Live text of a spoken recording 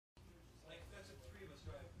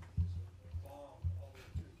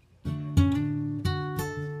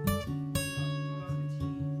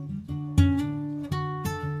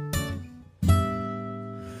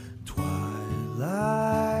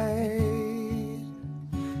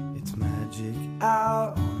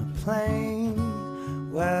out on a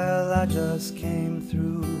plane. Well, I just came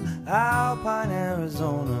through Alpine,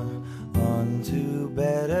 Arizona, on to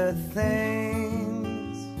better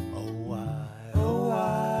things. Oh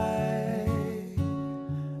why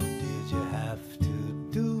did you have to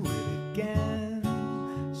do it again?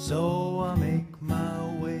 So I make my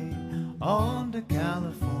way on to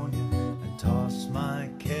California and toss my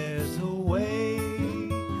cares away.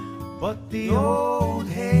 But the old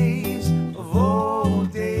haze of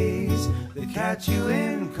old days, they catch you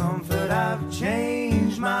in comfort. I've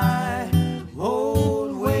changed my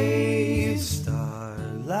old ways.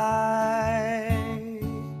 Starlight,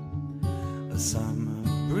 a summer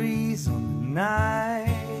breeze on the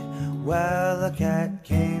night. Well, a cat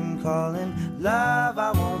came calling, love,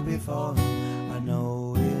 I won't be falling. I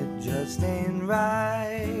know it just ain't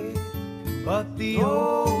right. But the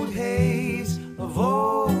old haze of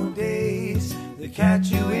old days, they catch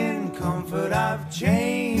you in comfort. I've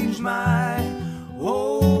changed my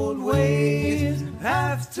old ways.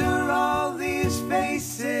 After all these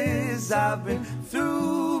faces I've been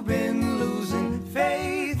through, been losing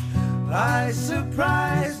faith, I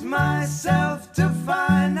surprised myself to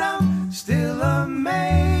find I'm still amazed.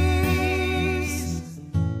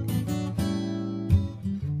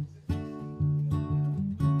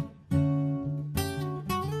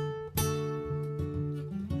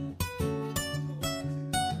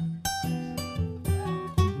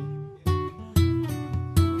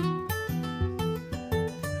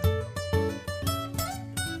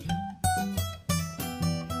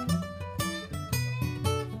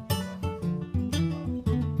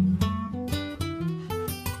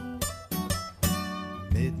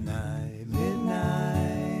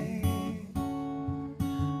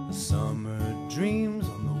 Dreams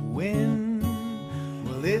on the wind.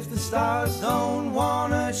 Well, if the stars don't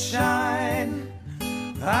wanna shine,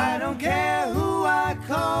 I don't care who I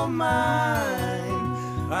call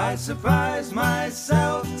mine. I surprise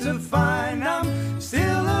myself to find I'm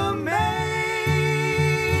still amazed.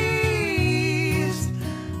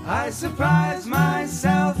 I surprise myself